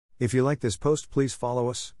If you like this post, please follow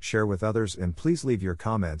us, share with others, and please leave your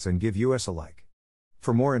comments and give us a like.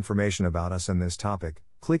 For more information about us and this topic,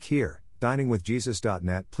 click here,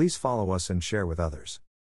 diningwithjesus.net. Please follow us and share with others.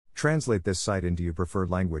 Translate this site into your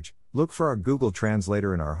preferred language. Look for our Google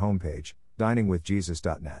Translator in our homepage,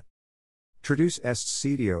 diningwithjesus.net. Traduce este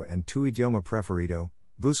sitio en tu idioma preferido.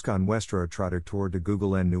 Busca nuestro traductor de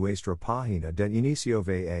Google en nuestra página de inicio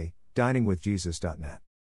va, diningwithjesus.net.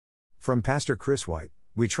 From Pastor Chris White,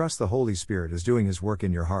 we trust the Holy Spirit is doing His work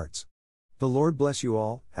in your hearts. The Lord bless you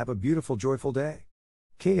all. Have a beautiful, joyful day.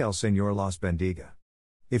 Que el Señor los bendiga.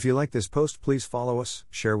 If you like this post, please follow us,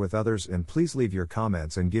 share with others, and please leave your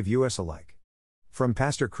comments and give us a like. From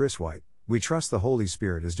Pastor Chris White, we trust the Holy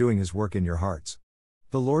Spirit is doing His work in your hearts.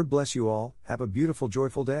 The Lord bless you all. Have a beautiful,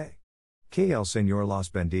 joyful day. Que el Señor los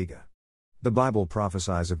bendiga. The Bible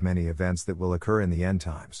prophesies of many events that will occur in the end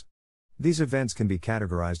times. These events can be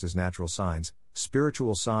categorized as natural signs,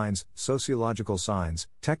 spiritual signs, sociological signs,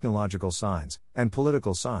 technological signs, and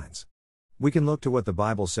political signs. We can look to what the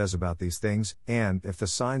Bible says about these things, and, if the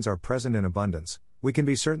signs are present in abundance, we can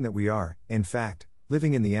be certain that we are, in fact,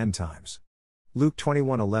 living in the end times. Luke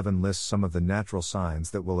 21:11 lists some of the natural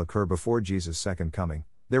signs that will occur before Jesus' second coming.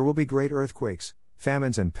 There will be great earthquakes,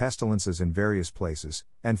 famines and pestilences in various places,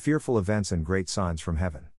 and fearful events and great signs from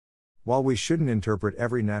heaven. While we shouldn't interpret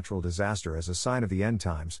every natural disaster as a sign of the end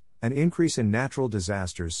times, an increase in natural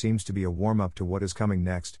disasters seems to be a warm-up to what is coming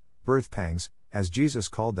next, birth pangs, as Jesus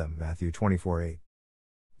called them, Matthew 24:8.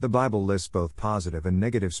 The Bible lists both positive and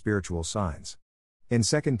negative spiritual signs. In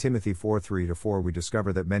 2 Timothy 4:3-4 we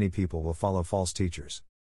discover that many people will follow false teachers.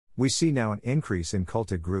 We see now an increase in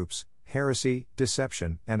cultic groups, heresy,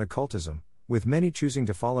 deception, and occultism, with many choosing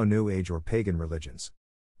to follow New Age or pagan religions.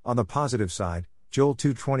 On the positive side, Joel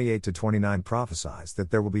 2:28-29 prophesies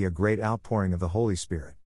that there will be a great outpouring of the Holy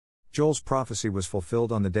Spirit. Joel's prophecy was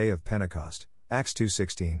fulfilled on the day of Pentecost, Acts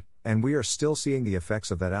 2:16, and we are still seeing the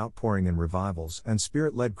effects of that outpouring in revivals and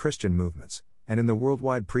Spirit-led Christian movements, and in the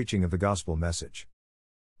worldwide preaching of the gospel message.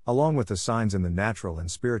 Along with the signs in the natural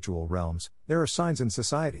and spiritual realms, there are signs in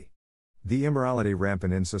society. The immorality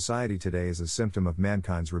rampant in society today is a symptom of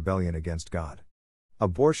mankind's rebellion against God.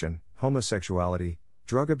 Abortion, homosexuality,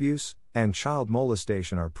 drug abuse, and child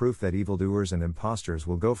molestation are proof that evildoers and impostors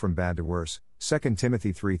will go from bad to worse, 2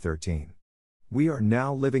 Timothy 3:13. We are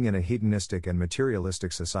now living in a hedonistic and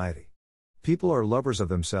materialistic society. People are lovers of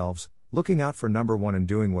themselves, looking out for number one and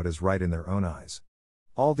doing what is right in their own eyes.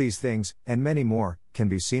 All these things, and many more, can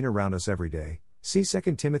be seen around us every day, see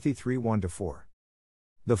 2 Timothy 3:1-4.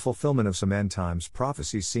 The fulfillment of some end times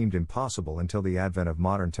prophecies seemed impossible until the advent of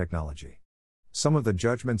modern technology. Some of the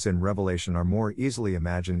judgments in Revelation are more easily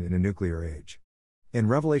imagined in a nuclear age. In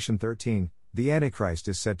Revelation 13, the Antichrist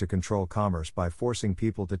is said to control commerce by forcing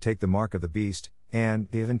people to take the mark of the beast, and,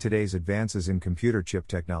 given today's advances in computer chip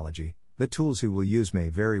technology, the tools he will use may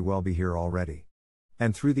very well be here already.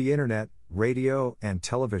 And through the internet, radio, and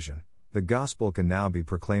television, the gospel can now be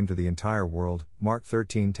proclaimed to the entire world, Mark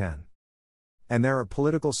 13:10. And there are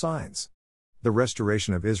political signs. The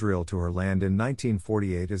restoration of Israel to her land in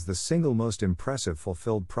 1948 is the single most impressive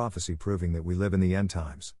fulfilled prophecy proving that we live in the end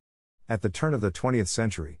times. At the turn of the 20th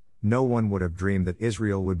century, no one would have dreamed that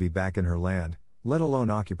Israel would be back in her land, let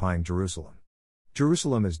alone occupying Jerusalem.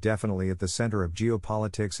 Jerusalem is definitely at the center of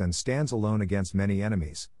geopolitics and stands alone against many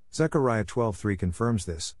enemies. Zechariah 12:3 confirms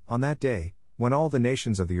this. On that day, when all the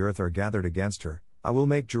nations of the earth are gathered against her, I will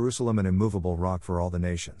make Jerusalem an immovable rock for all the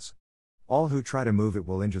nations. All who try to move it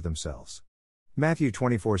will injure themselves. Matthew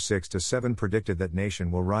 24:6-7 predicted that nation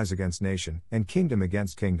will rise against nation, and kingdom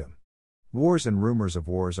against kingdom. Wars and rumors of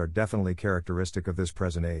wars are definitely characteristic of this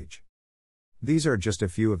present age. These are just a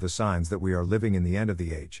few of the signs that we are living in the end of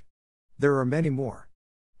the age. There are many more.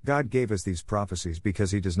 God gave us these prophecies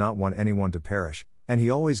because He does not want anyone to perish, and He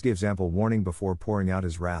always gives ample warning before pouring out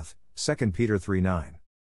His wrath, 2 Peter 3:9.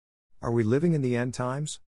 Are we living in the end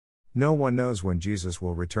times? No one knows when Jesus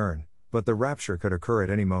will return, but the rapture could occur at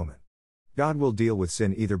any moment. God will deal with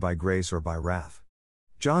sin either by grace or by wrath.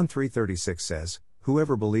 John 3:36 says,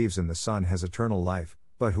 "Whoever believes in the Son has eternal life,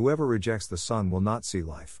 but whoever rejects the Son will not see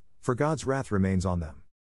life, for God's wrath remains on them."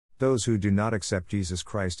 Those who do not accept Jesus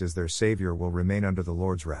Christ as their Savior will remain under the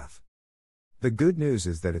Lord's wrath. The good news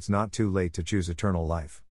is that it's not too late to choose eternal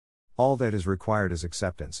life. All that is required is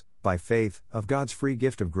acceptance, by faith, of God's free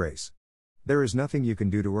gift of grace. There is nothing you can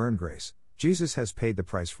do to earn grace. Jesus has paid the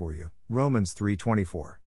price for you, Romans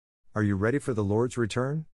 3:24. Are you ready for the Lord's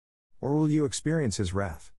return? Or will you experience His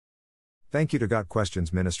wrath? Thank you to Got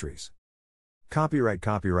Questions Ministries. Copyright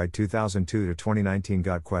 2002 to 2019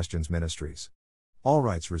 Got Questions Ministries. All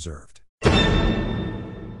rights reserved.